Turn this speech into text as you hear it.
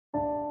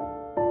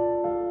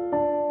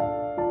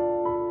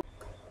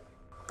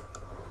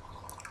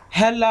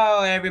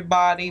Hello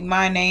everybody,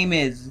 my name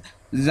is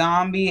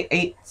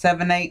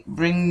Zombie878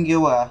 bringing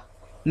you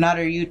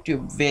another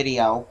YouTube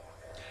video.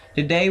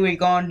 Today we're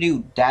going to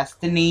do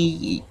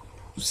Destiny.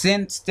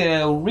 Since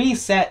the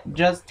reset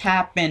just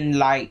happened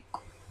like,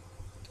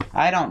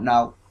 I don't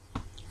know, a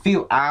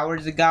few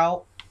hours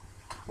ago.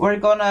 We're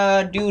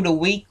gonna do the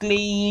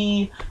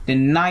weekly, the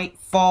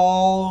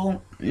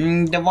nightfall,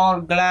 the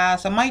vault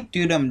glass. I might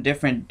do them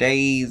different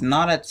days,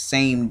 not at the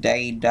same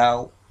day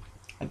though.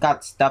 I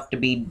got stuff to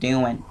be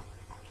doing.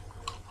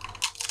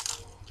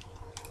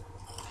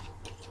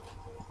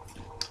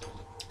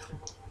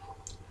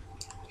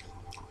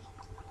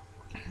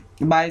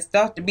 By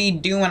stuff to be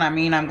doing, I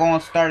mean I'm going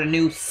to start a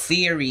new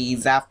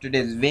series after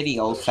this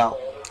video, so.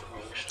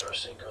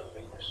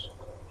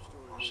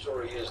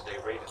 Story is they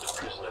raided the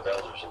prison of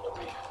elders in the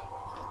reef,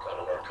 got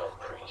an ARCHON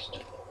priest.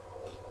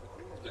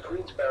 The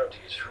Queen's bounty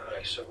is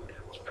high, so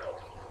it's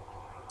powerful.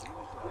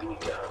 We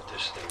need to hunt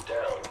this thing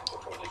down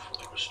before they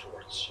fully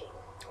restore its soul.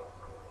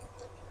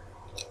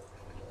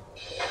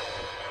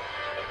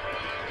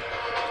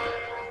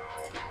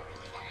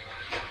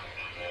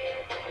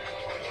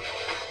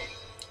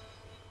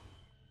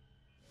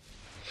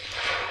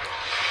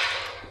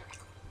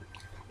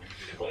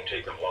 It won't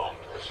take them long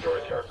to restore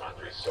the ARCHON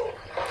priest's soul.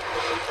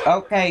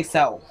 Okay,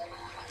 so.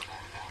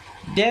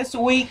 This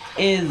week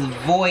is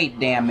void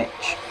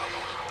damage.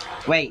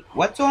 Wait,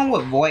 what's on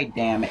with void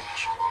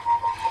damage?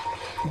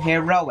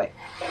 Heroic.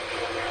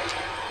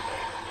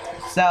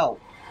 So.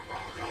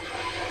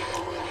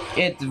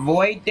 It's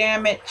void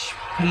damage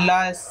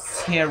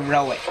plus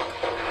heroic.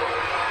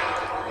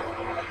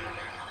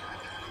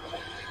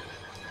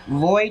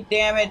 Void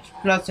damage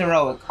plus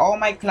heroic. All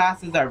my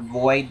classes are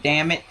void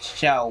damage,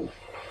 so.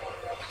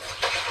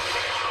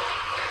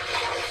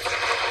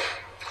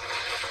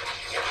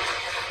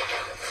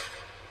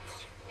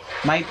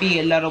 Might be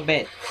a little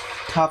bit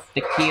tough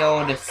to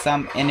kill to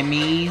some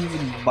enemies,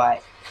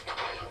 but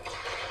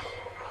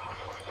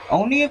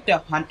only if the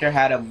hunter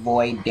had a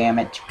void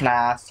damage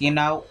class, you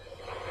know?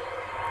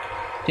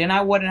 Then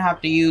I wouldn't have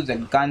to use a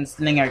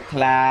gunslinger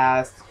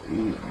class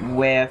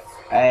with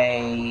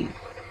a...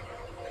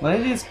 What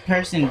is this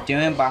person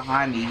doing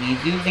behind me?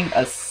 He's using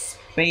a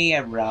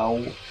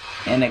sparrow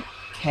in a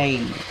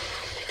cave.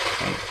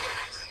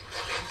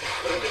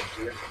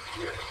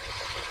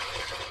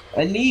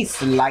 At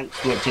least light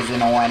switch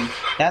isn't on.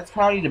 That's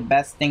probably the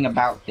best thing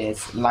about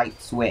this light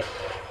switch.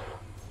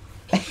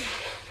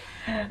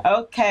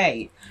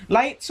 Okay,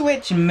 light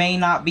switch may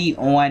not be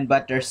on,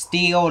 but they're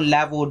still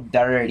level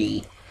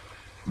 30.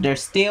 They're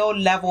still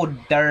level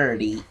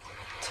 30.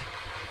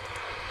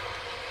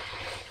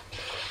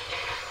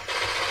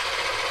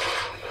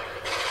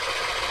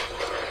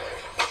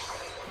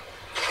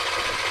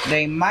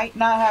 They might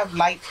not have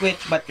light switch,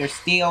 but they're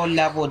still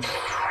level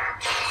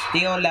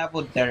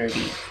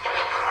 30.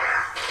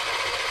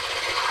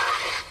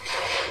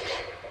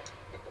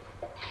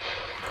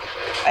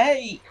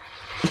 Hey!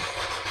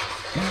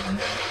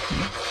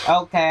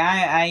 Okay,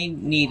 I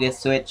need to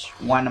switch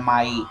one of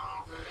my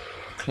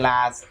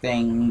class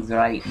things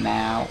right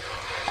now.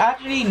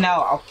 Actually, no,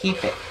 I'll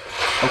keep it.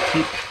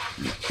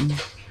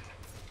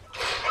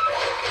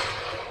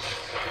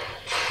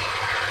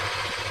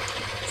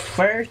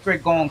 First, we're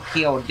gonna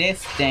kill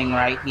this thing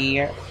right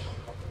here.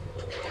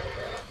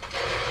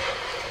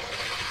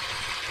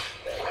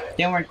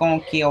 Then we're gonna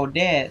kill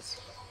this.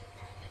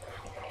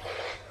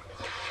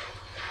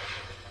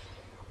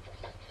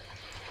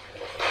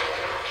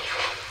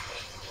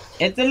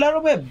 It's a little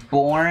bit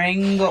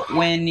boring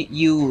when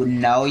you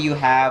know you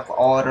have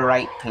all the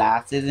right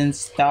classes and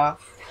stuff.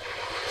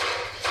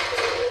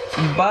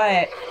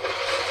 But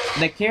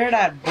the cure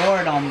that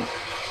boredom,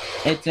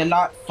 it's a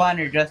lot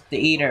funner just to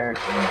either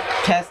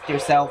test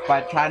yourself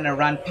by trying to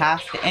run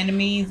past the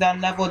enemies on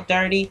level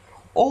 30,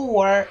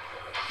 or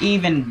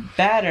even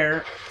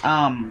better,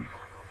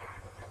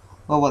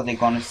 what was I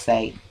gonna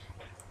say?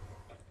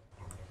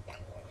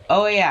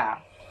 Oh yeah.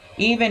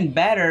 Even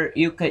better,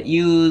 you could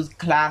use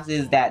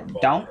classes that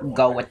don't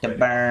go with the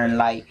burn.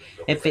 Like,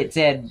 if it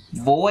said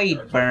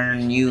void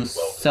burn, use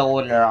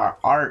solar or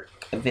arc.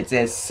 If it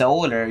says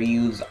solar,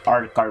 use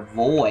arc or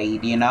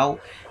void, you know?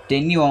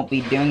 Then you won't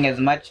be doing as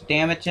much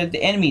damage as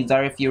the enemies.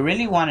 Or if you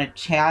really want to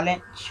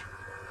challenge,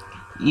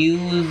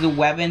 use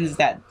weapons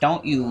that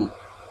don't use...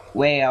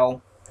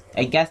 Well,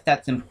 I guess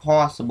that's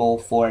impossible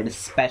for the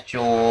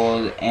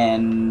special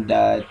and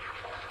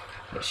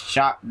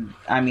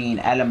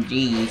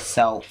LMG,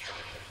 so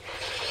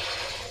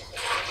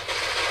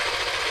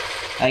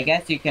I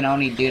guess you can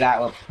only do that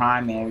with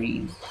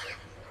primaries.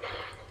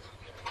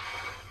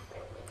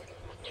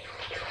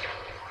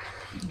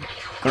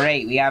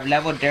 Great, we have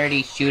level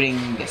 30 shooting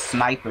the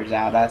snipers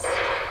at us.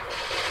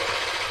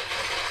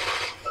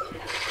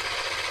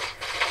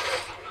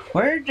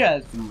 We're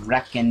just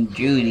wrecking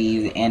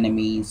Judy's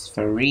enemies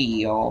for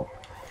real.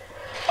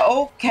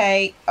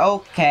 Okay,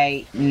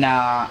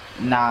 nah.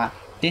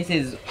 This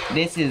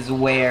is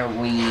where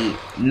we...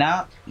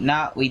 No,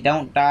 we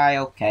don't die,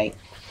 okay.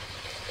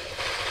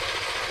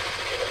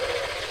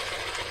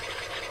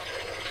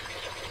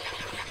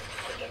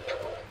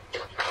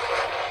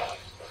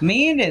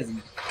 Me and this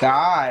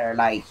guy are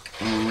like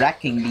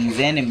wrecking these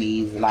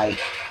enemies. Like,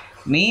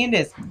 me and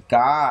this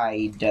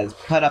guy just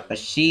put up a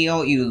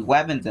shield, use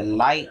weapons of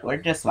light. We're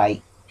just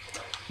like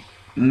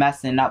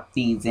messing up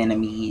these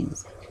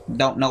enemies.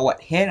 Don't know what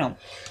hit them.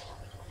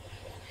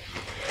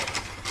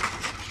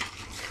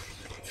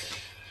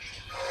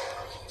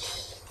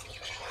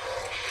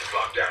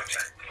 Lockdown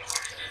tech.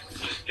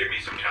 Just give me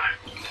some time.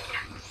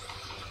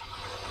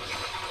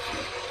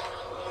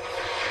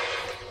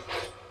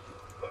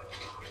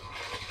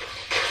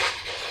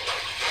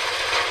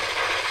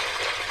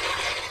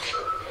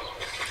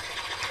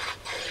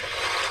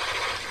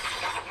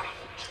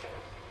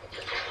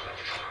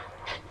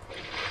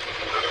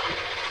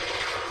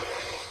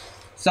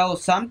 So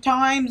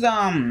sometimes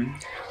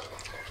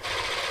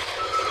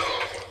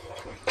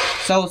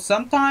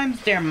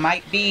there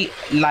might be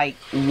like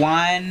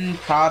one,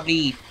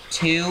 probably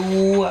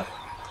two,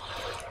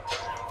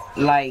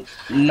 like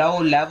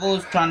low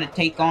levels trying to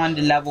take on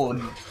the level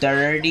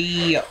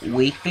 30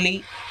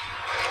 weekly,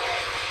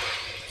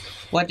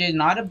 which is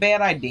not a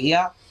bad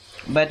idea.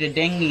 But the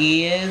thing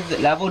is,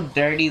 level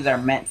 30s are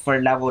meant for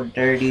level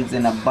 30s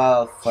and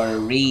above for a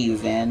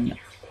reason.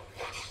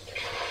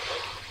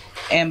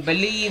 And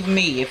believe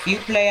me, if you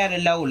play at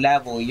a low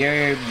level,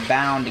 you're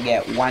bound to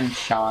get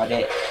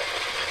one-shotted.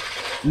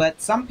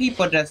 But some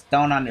people just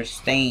don't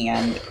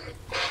understand.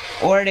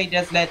 Or they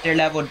just let their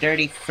level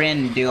 30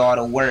 friend do all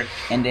the work.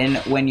 And then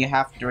when you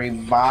have to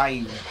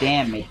revive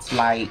them, it's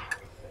like,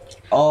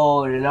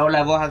 oh, the low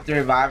level has to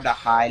revive the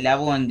high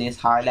level in this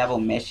high level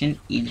mission.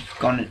 He's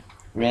gonna...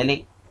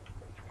 Really?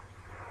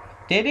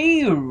 Did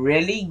he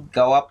really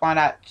go up on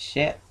that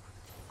shit?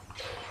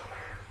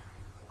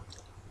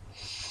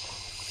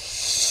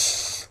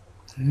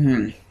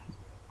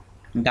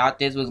 Thought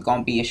this was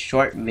gonna be a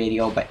short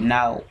video, but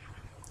no.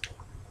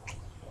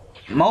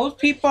 Most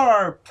people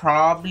are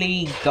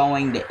probably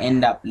going to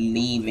end up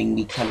leaving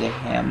because of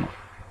him.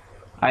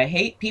 I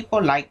hate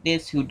people like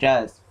this who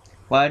just...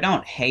 Well, I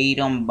don't hate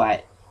them,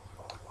 but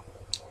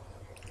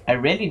I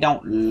really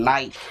don't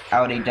like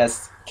how they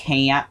just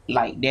camp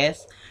like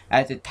this.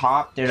 At the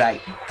top, they're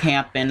like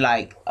camping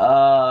like,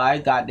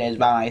 I got this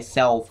by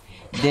myself.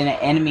 Then an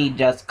enemy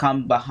just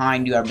comes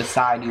behind you or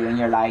beside you and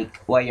you're like,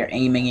 well, you're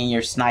aiming in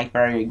your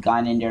sniper or your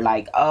gun and you're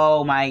like,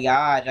 oh my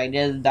gosh, I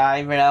just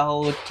died for the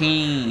whole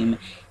team.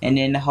 And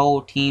then the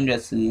whole team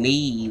just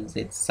leaves.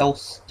 It's so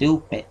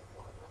stupid.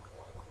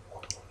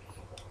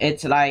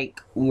 It's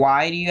like,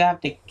 why do you have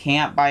to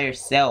camp by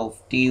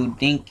yourself? Do you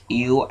think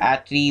you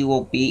actually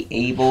will be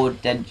able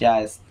to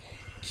just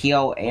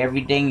kill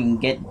everything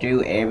and get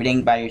through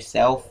everything by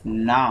yourself?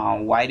 Nah.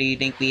 Why do you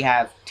think we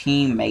have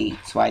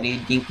teammates? Why do you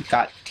think we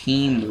got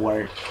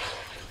teamwork?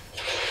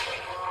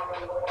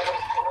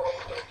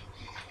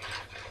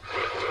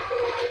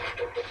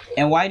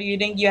 And why do you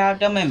think you have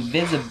them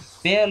invisible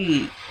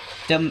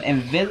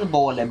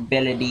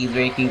abilities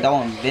where you can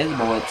go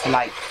invisible? It's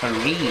like, for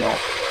real.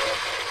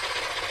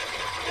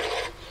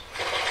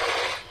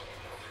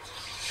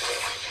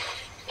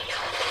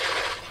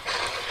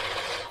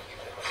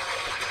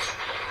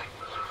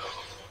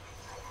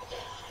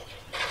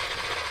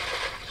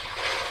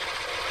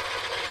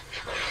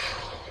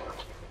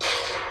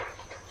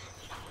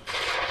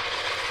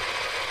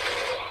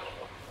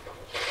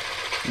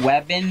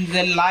 Weapons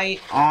of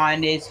light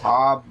on this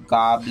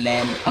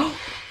hobgoblin.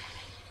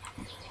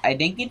 I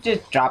think he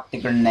just dropped the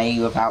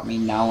grenade without me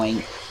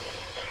knowing.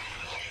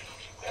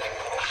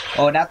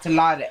 Oh, that's a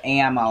lot of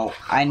ammo.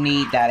 I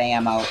need that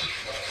ammo.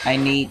 I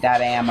need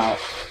that ammo.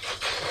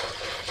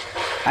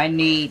 I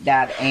need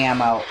that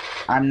ammo.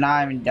 I'm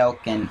not even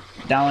joking.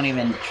 Don't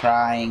even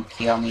try and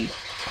kill me.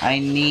 I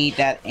need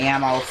that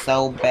ammo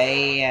so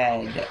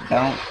bad.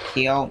 Don't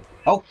kill.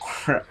 Oh,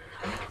 crap.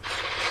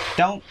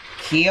 Don't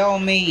kill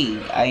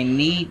me. I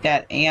need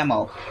that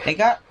ammo. They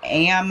got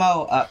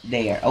ammo up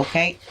there,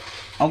 okay?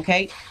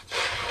 Okay?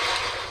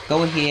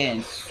 Go ahead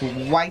and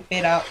swipe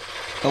it up.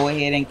 Go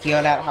ahead and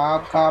kill that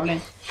hobgoblin.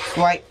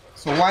 Swipe,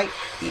 swipe.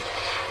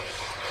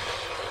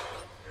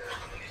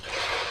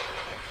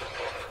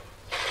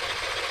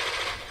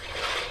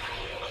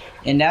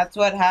 And that's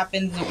what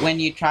happens when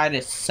you try to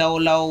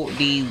solo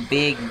these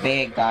big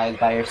bad guys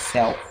by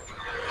yourself.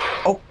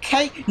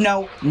 Okay,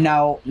 no.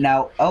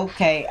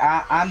 Okay,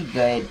 I'm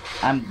good.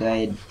 I'm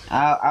good.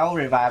 I'll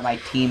revive my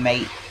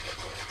teammate.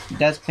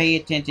 Just pay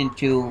attention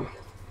to...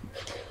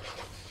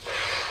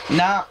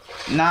 Nah,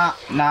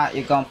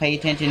 you're gonna pay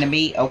attention to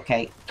me?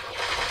 Okay.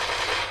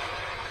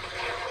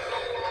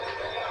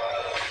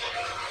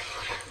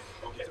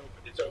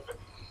 It's open.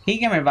 He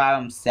can revive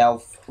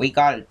himself. We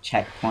got a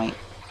checkpoint.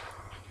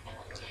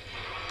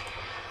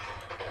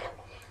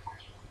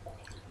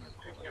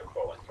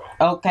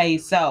 Okay,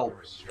 so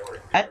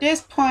at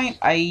this point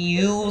I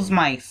use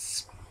my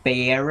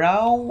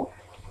sparrow,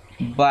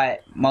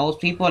 but most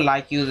people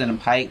like using a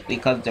pike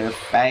because they're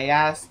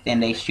fast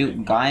and they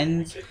shoot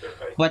guns.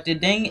 But the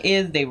thing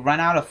is, they run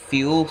out of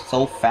fuel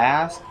so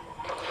fast,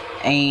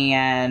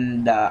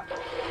 and the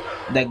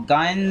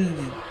guns,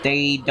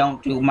 they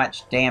don't do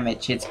much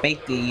damage. It's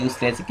basically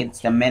useless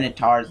against the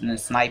minotaurs and the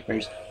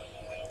snipers.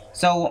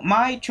 So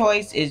my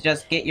choice is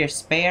just get your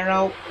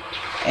Sparrow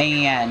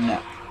and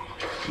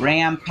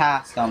ram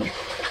past them.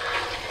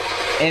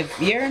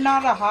 If you're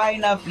not a high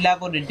enough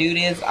level to do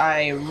this,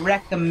 I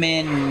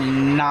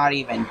recommend not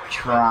even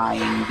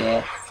trying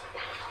this.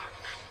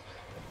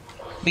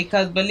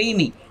 Because believe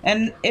me,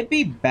 and it'd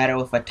be better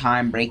with a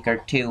time breaker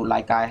too,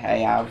 like I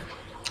have.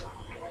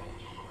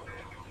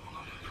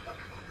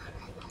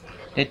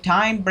 The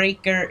time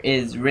breaker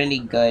is really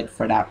good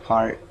for that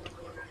part.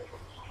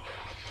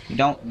 You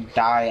don't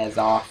die as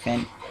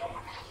often.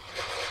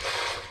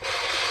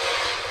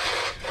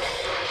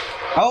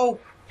 Oh!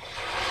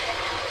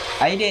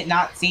 I did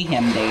not see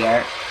him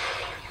there.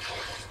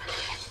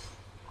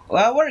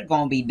 Well, we're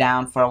gonna be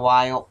down for a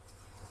while.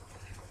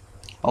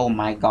 Oh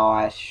my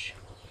gosh.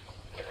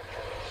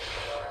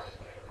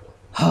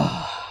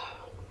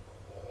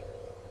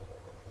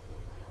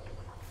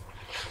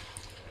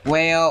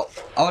 Well,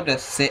 I'll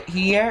just sit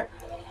here.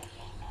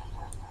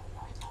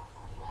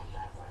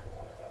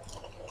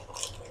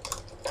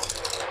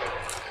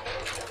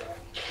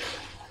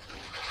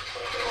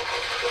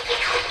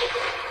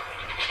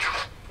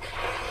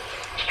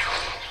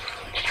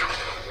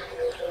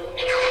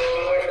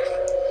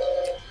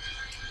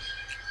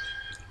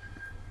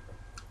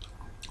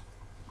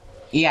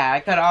 Yeah, I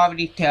could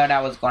already tell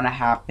that was gonna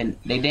happen.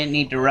 They didn't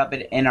need to rub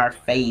it in our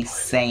face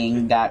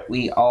saying that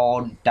we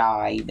all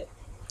died.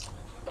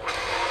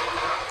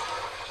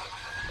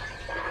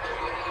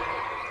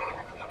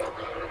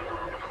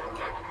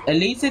 At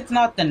least it's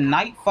not the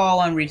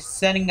nightfall and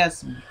resetting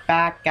us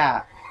back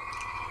at.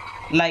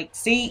 Like,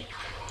 see,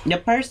 the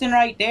person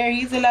right there,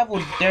 he's a level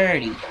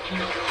 30.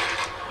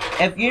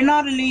 If you're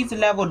not at least a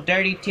level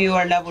 32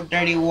 or level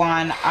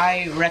 31,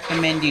 I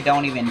recommend you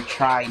don't even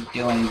try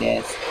doing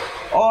this.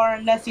 Or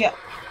unless you...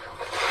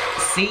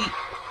 See?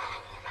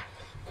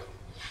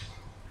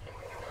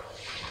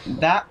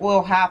 That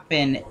will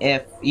happen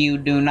if you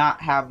do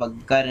not have a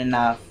good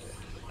enough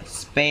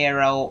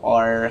Sparrow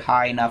or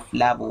high enough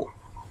level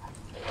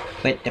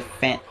with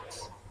defense.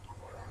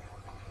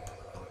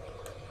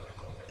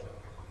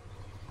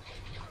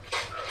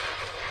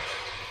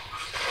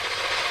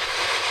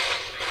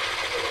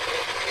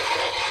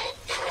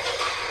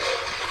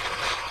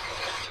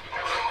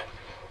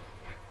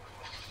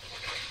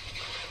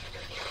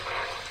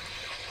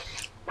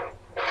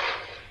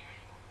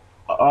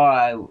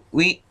 Alright,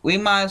 we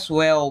might as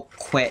well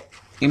quit.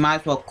 We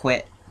might as well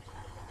quit.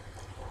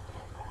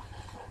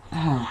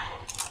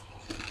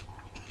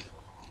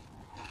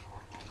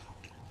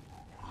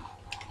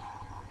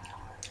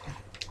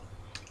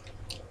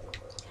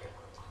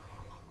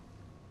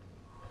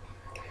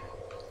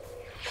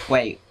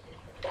 Wait.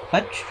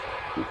 What?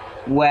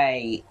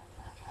 Wait.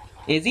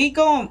 Is he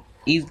going?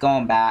 He's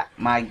going back.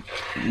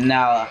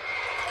 No.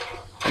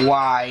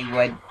 Why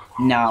would...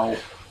 No.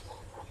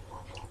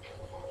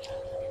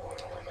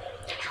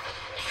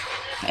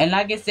 And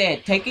like I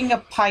said, taking a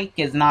pike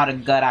is not a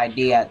good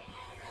idea.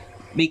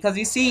 Because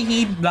you see,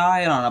 he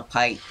died on a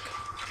pike.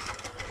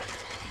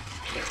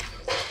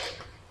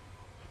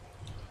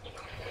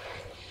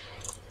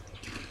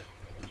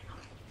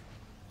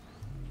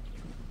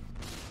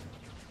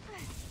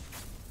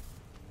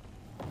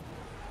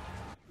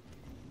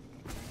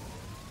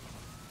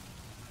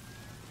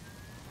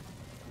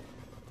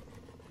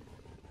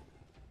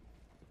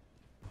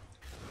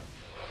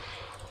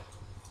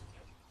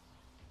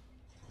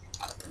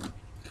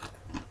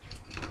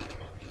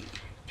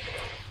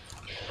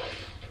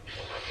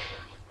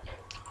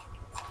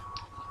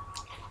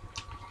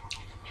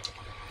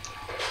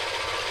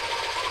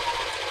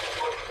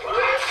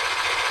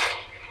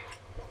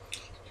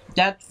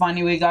 That's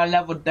funny, we got a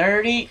level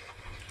 30,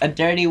 a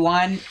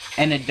 31,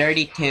 and a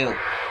 32.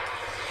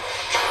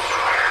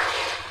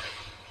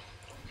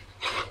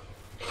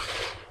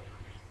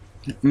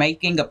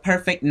 Making a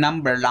perfect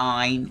number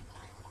line.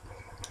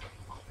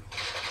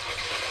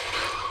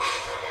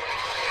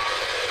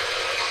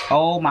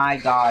 Oh my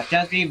gosh,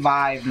 just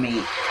revive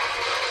me.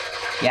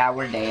 Yeah,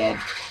 we're dead.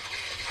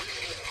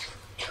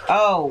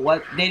 Oh,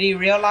 what, did he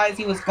realize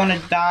he was gonna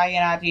die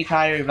and actually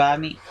try to revive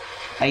me?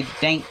 I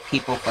thank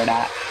people for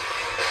that.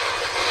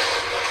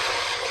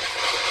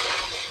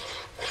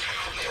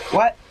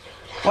 What?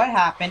 What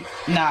happened?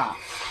 Nah.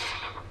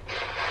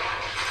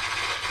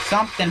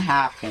 Something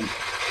happened.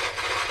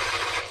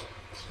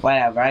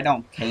 Whatever, I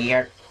don't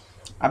care.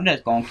 I'm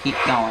just gonna keep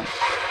going.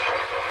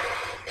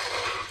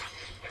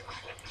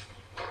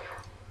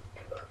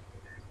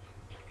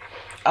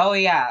 Oh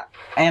yeah,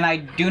 and I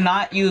do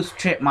not use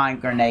trip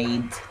mine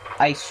grenades.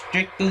 I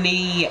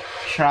strictly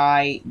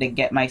try to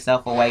get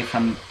myself away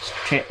from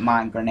trip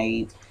mine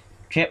grenades.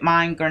 Trip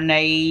mine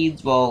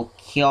grenades will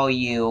kill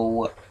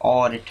you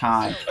all the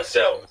time.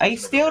 I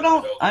still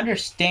don't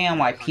understand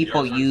why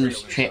people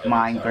use trip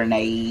mine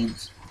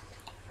grenades.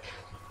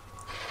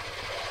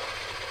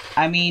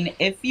 I mean,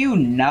 if you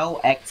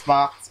know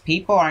Xbox,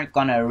 people aren't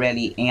gonna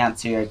really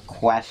answer your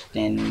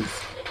questions.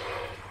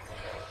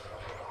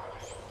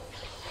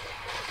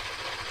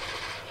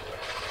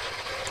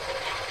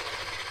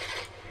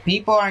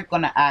 People aren't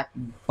gonna act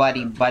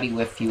buddy-buddy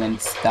with you and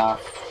stuff.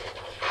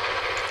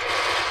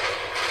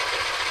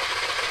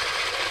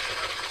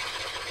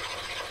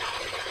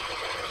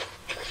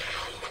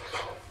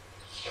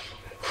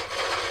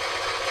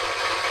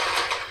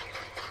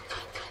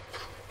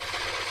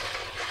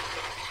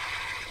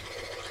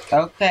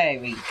 Okay,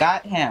 we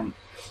got him.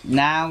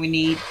 Now we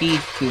need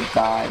these two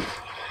guys.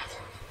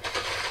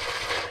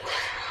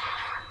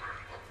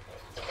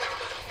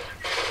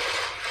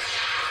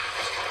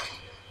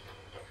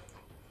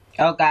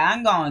 Okay,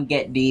 I'm gonna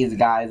get these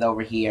guys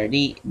over here.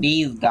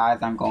 These guys,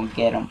 I'm gonna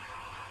get them.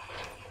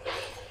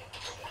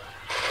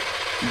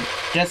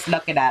 Just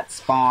look at that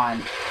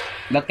spawn.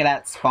 Look at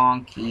that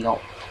spawn kill.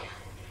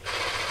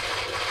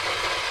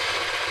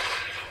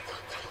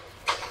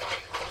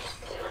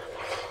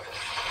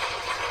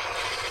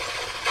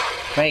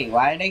 Wait,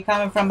 why are they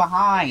coming from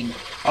behind?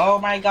 Oh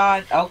my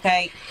god,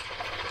 okay.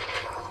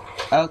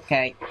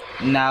 Okay,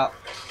 no.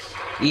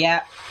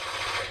 Yeah.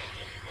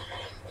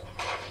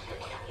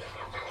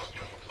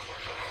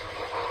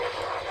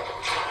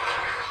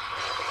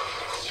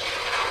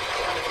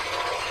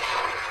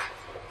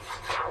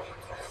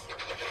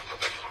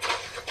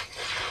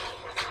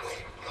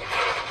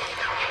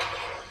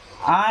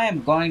 I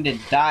am going to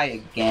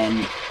die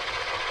again.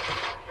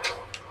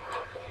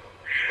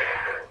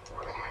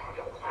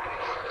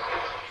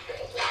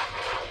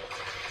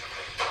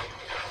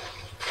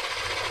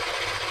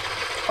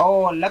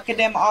 Oh, look at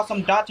them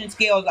awesome dodging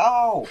skills.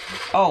 Oh,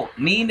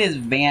 me and this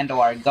Vandal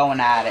are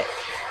going at it.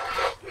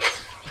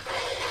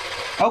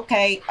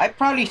 Okay, I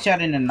probably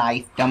shouldn't have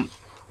knifed them.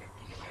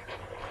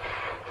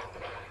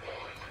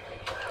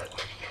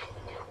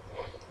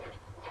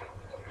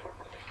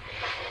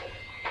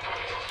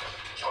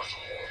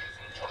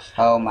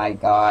 Oh my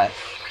god.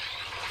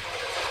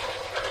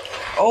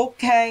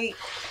 Okay,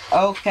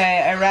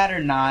 I'd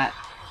rather not.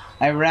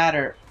 I'd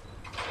rather...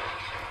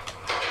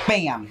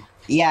 Bam!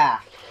 Yeah.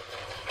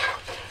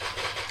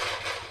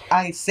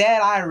 I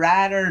said I'd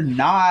rather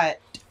not.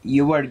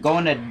 You were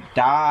going to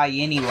die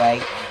anyway.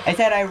 I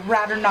said I'd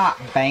rather not.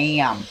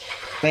 Bam.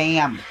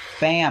 Bam.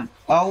 Bam.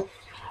 Oh.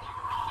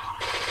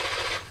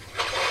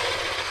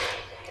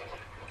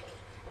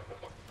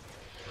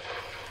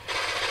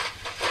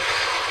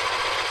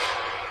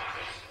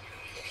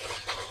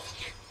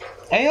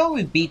 I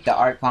always beat the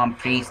Archon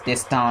Priest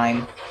this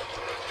time.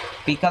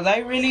 Because I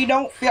really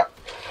don't feel...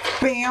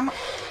 Bam!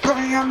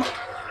 Bam!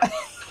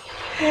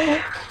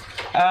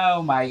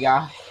 Oh my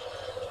god.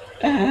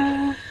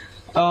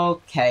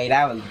 Okay,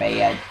 that was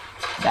bad.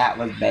 That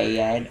was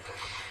bad.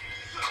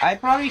 I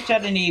probably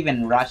shouldn't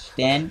even rushed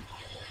in.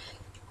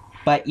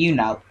 But you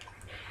know.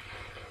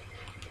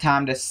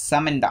 Time to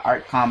summon the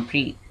Archon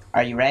Priest.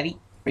 Are you ready?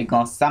 We're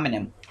gonna summon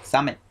him.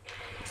 Summon.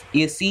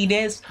 You see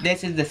this?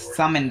 This is the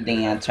summon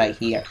dance right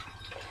here.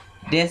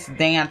 This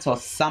dance will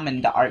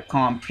summon the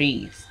Archon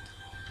Priest.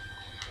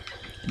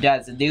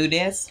 Does it do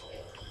this?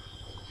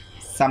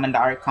 Summon the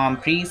Archon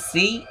Priest.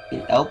 See?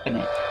 It's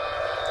opening.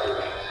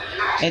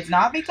 It's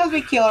not because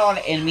we killed all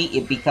the enemy,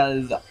 it's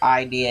because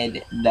I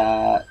did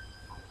the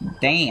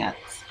dance.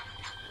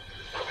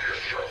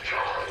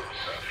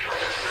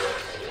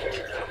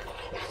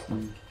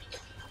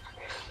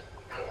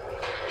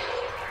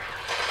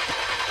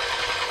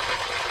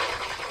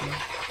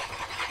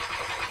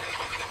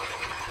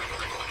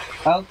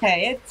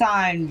 Okay, it's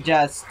time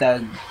just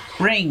to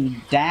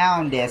bring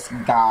down this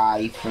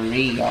guy for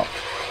real.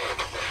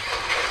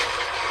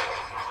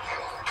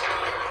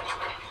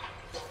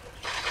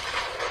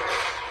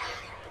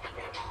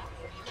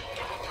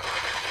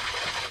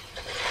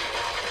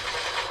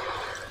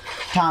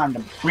 Time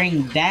to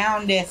bring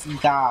down this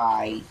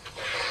guy.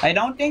 I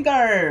don't think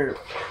our...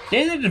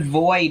 This is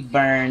Void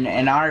Burn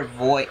and our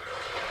Void...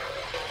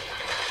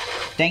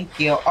 Thank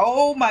you.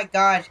 Oh my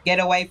gosh, get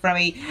away from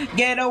me.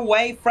 Get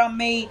away from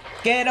me.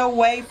 Get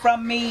away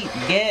from me.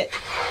 Get...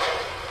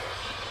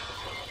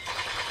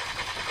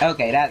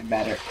 Okay, that's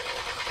better.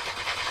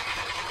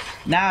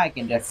 Now I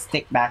can just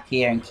stick back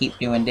here and keep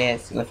doing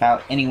this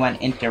without anyone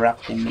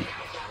interrupting me.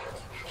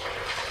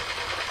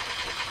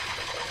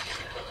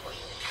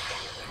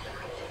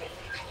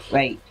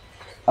 Wait.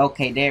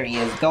 Okay, there he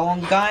is.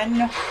 Going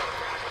gun.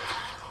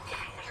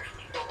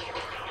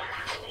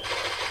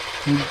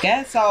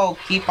 Guess I'll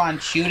keep on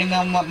shooting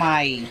him with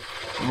my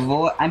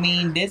void. I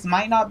mean, this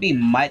might not be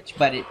much,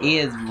 but it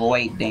is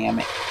void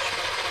damage.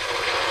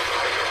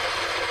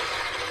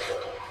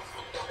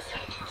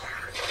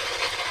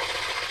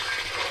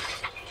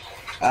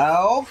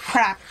 Oh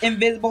crap!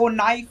 Invisible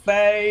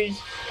knifers.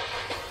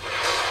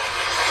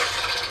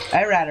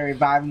 I'd rather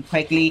revive him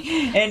quickly,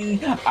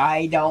 and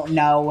I don't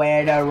know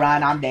where to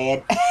run. I'm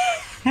dead.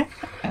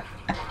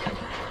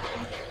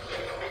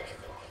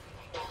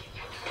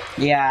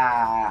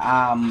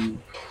 Yeah,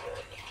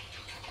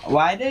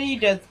 why did he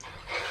just...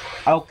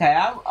 Okay,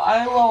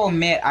 I will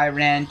admit I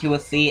ran into a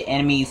sea of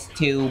enemies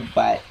too,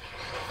 but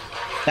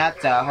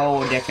that's a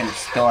whole different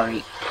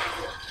story.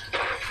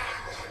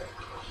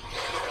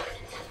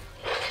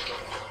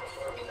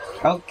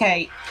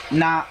 Okay,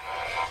 nah.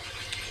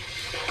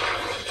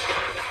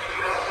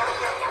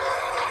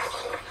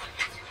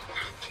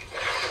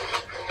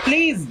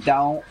 Please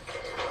don't.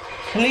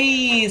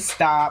 Please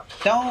stop.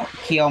 Don't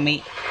kill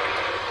me.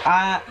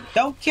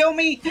 Don't kill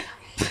me!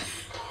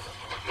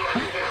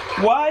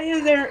 Why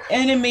is there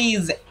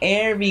enemies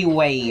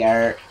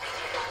everywhere?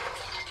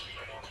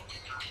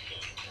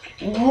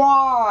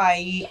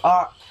 Why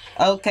are...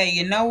 Okay,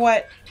 you know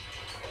what?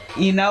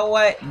 You know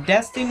what?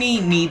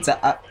 Destiny needs an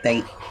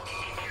update.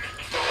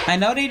 I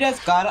know they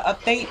just got an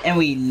update and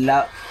we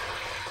love...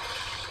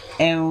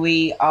 And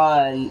we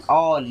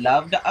all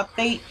love the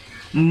update.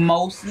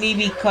 Mostly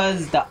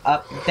because the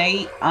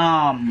update,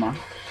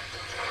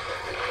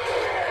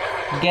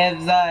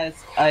 gives us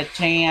a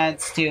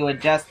chance to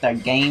adjust our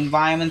game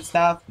volume and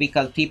stuff,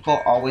 because people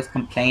always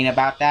complain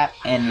about that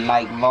and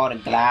like Vault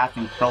of Glass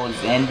and Crow's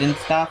End and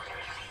stuff.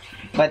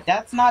 But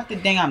that's not the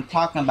thing I'm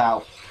talking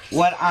about.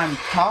 What I'm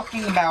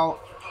talking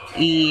about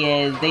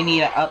is they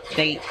need an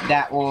update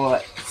that will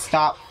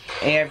stop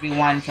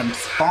everyone from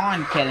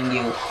spawn killing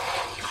you.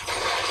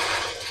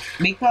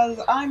 Because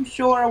I'm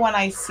sure when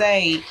I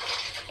say,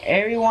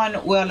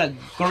 everyone will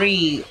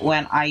agree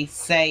when I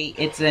say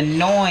it's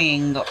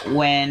annoying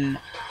when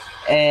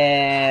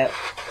an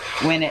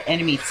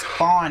enemy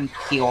spawn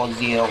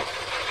kills you.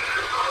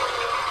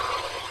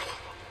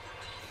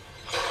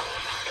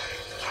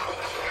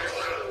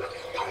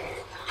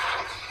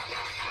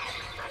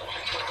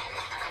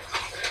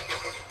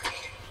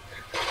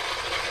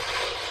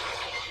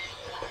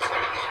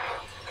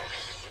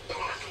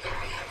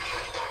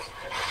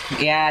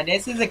 Yeah,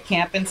 this is a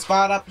camping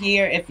spot up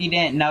here. If you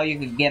didn't know, you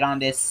could get on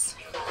this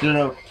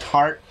little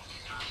tarp.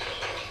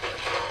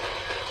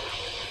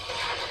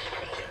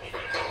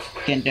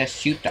 You can just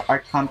shoot the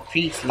Archon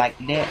Priest like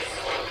this,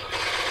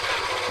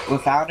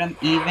 without him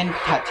even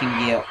touching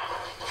you.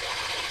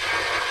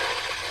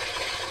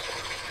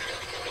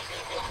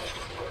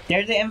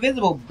 There's an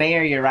invisible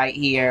barrier right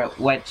here,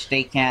 which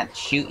they can't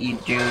shoot you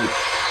through.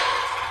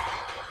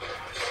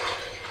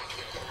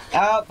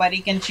 Oh, but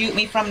he can shoot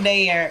me from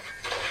there.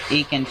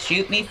 He can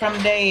shoot me from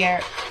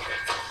there.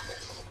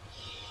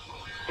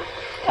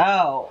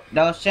 Oh,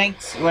 those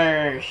shanks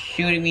were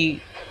shooting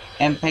me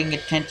and paying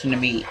attention to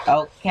me.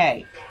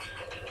 Okay.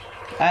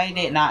 I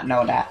did not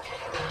know that.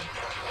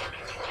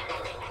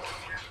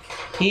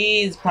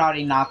 He's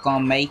probably not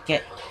gonna make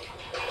it.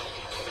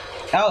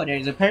 Oh,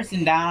 there's a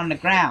person down on the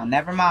ground.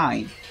 Never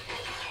mind.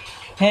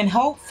 And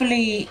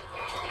hopefully...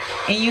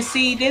 And you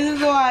see, this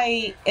is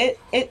why it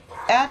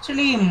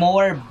actually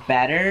more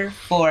better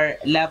for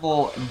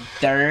level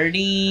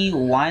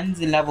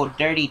 31s and level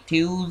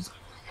 32s.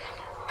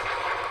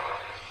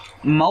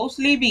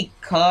 Mostly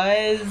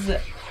because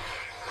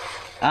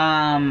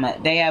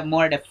they have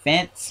more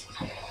defense,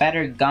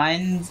 better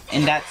guns,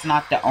 and that's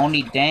not the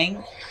only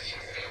thing.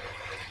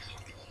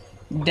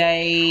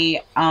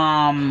 They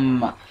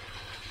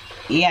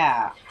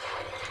yeah,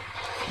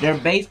 they're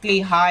basically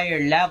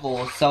higher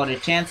levels, so the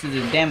chances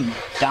of them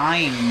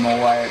dying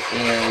more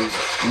is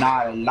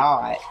not a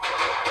lot.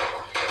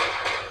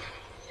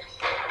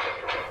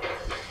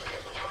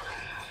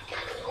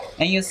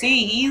 And you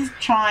see, he's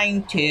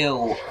trying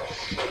to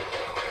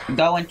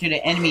go into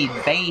the enemy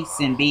base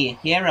and be a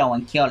hero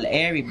and kill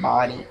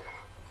everybody.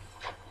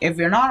 If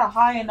you're not a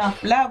high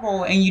enough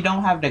level and you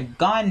don't have the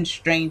gun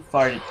strength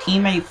for the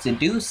teammates to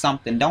do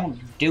something, don't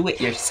do it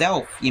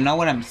yourself. You know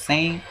what I'm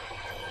saying?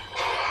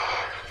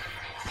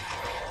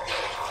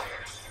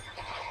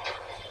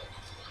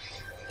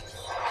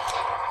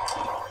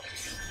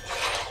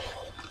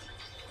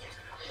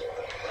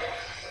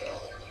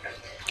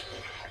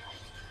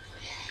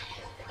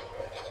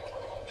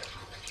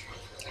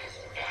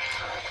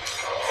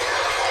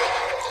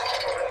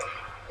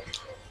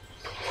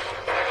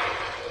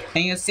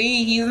 And you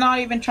see, he's not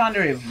even trying to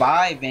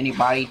revive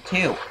anybody,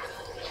 too.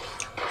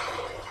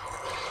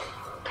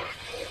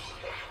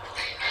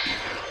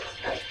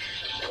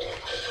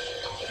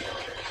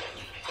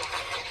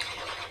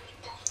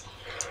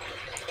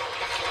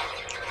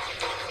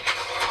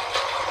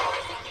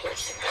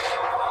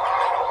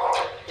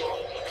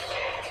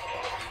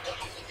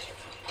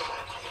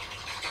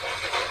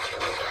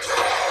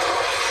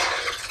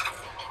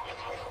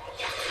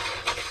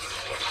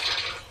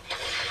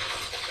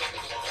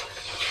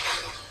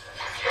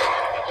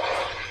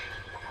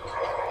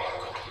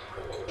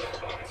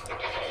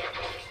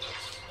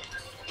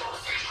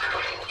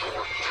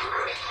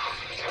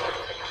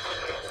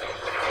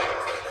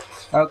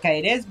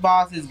 Okay, this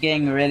boss is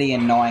getting really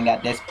annoying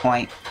at this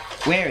point.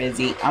 Where is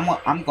he?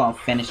 I'm gonna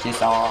finish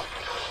this off.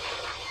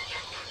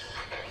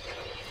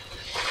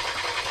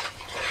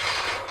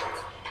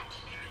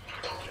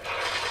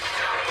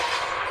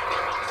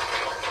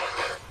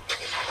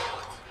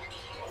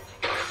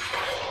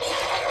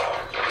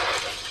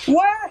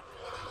 What?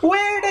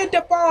 Where did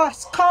the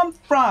boss come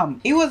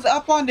from? He was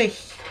up on the...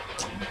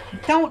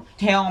 Don't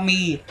tell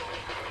me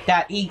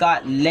that he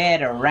got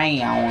led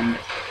around.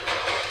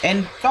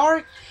 And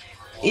Dark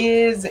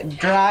is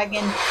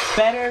Dragon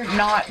better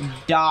not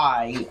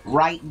die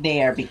right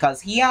there,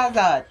 because he has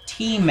a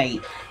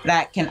teammate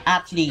that can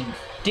actually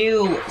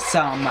do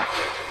some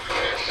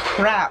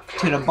crap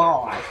to the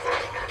boss.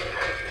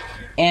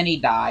 And he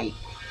died.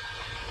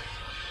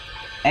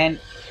 And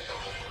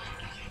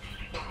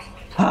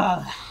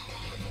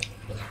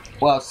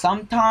well,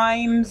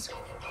 sometimes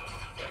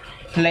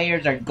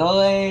players are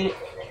good,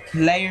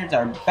 players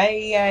are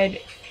bad.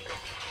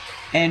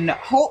 And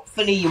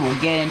hopefully you will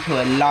get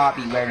into a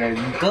lobby where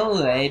they're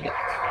good.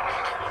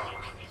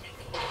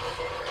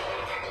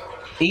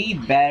 He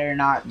better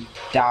not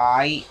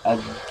die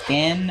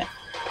again.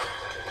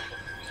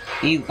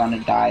 He's gonna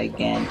die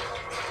again.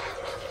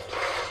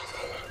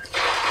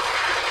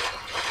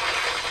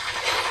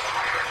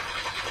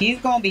 He's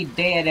gonna be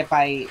dead if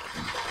I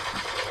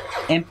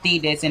empty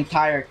this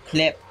entire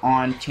clip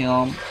onto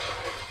him.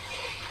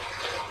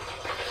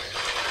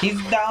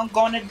 He's down,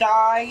 gonna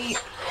die.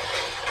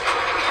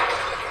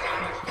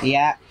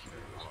 Yeah.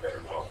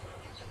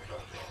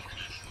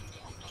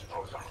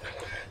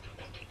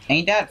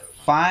 Ain't that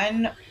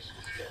fun?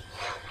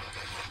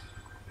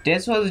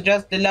 This was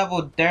just the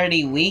level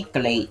 30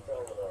 weekly.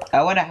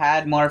 I would have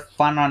had more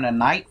fun on the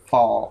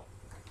Nightfall.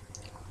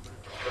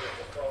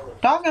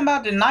 Talking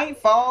about the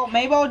Nightfall,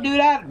 maybe I'll do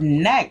that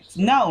next.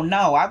 No,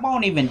 I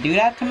won't even do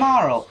that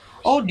tomorrow.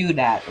 I'll do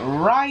that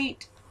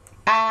right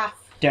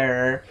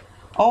after.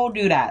 I'll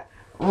do that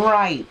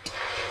right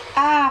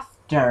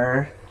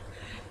after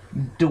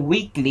the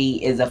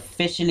weekly is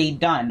officially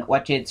done,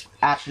 which it's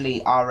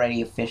actually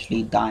already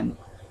officially done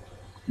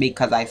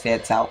because I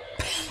said so.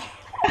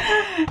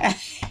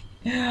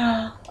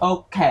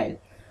 Okay,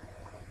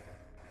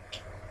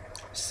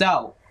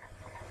 so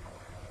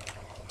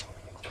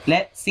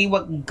let's see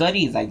what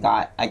goodies I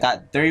got. I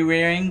got 3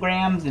 rare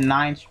engrams and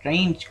 9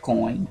 strange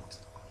coins.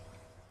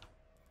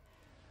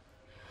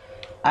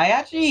 I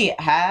actually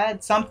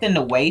had something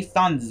to waste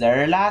on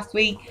Zer last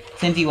week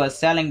since he was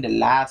selling the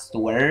last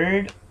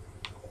word.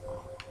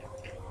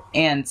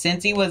 And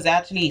since he was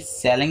actually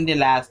selling the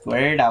last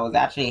word, I was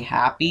actually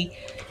happy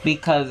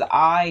because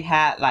I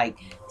had like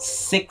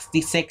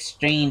 66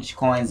 strange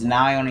coins.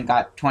 Now I only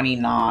got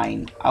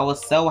 29. I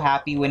was so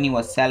happy when he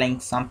was selling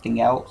something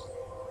else.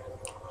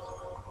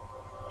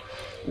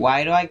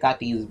 Why do I got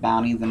these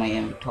bounties in my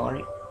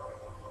inventory?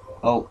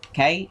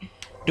 Okay.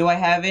 Do I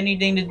have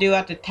anything to do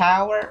at the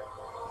tower?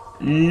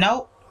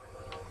 Nope.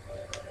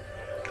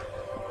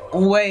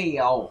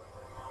 Well,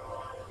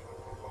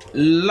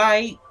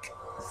 like,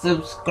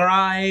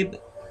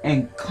 subscribe,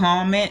 and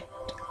comment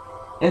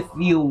if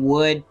you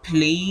would,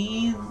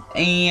 please.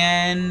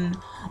 And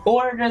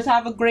or just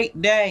have a great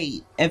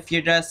day if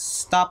you're just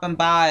stopping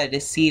by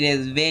to see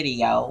this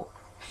video.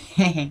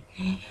 You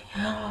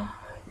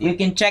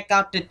can check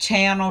out the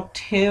channel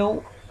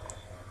too.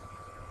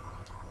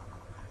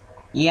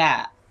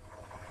 Yeah,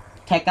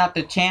 check out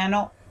the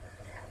channel.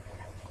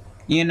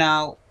 You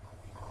know,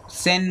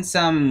 send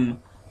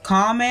some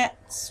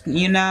comments,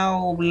 you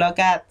know, look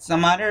at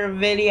some other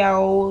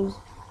videos.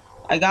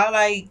 I got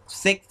like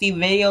 60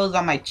 videos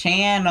on my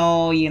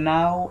channel, you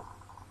know.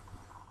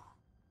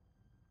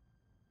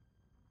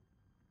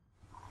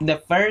 The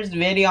first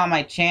video on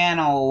my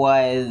channel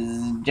was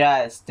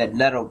just a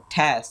little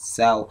test,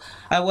 so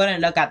I wouldn't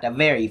look at the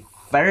very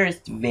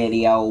first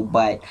video,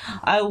 but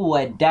I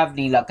would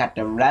definitely look at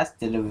the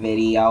rest of the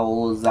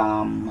videos.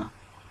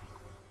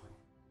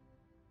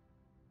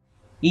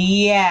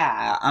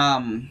 Yeah,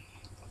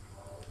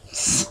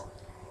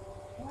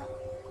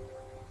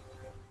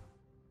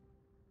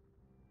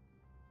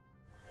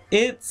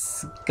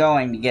 it's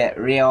going to get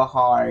real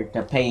hard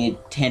to pay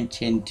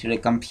attention to the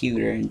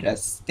computer and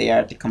just stare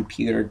at the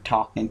computer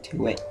talking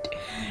to it.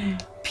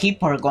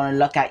 People are going to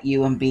look at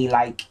you and be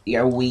like,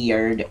 you're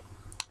weird.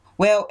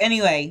 Well,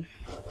 anyway,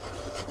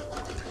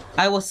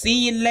 I will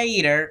see you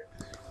later.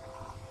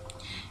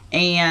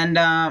 And,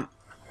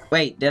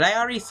 wait, did I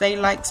already say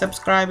like,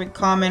 subscribe, and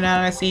comment,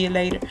 and I'll see you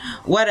later?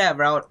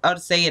 Whatever, I'll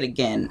say it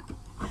again.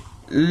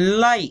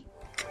 Like,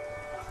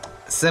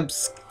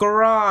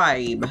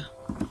 subscribe,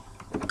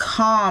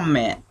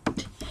 comment,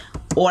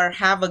 or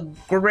have a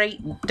great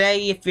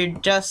day if you're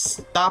just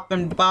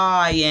stopping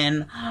by,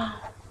 and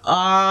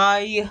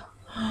I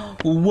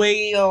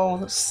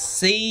will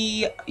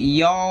see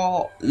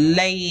y'all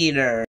later.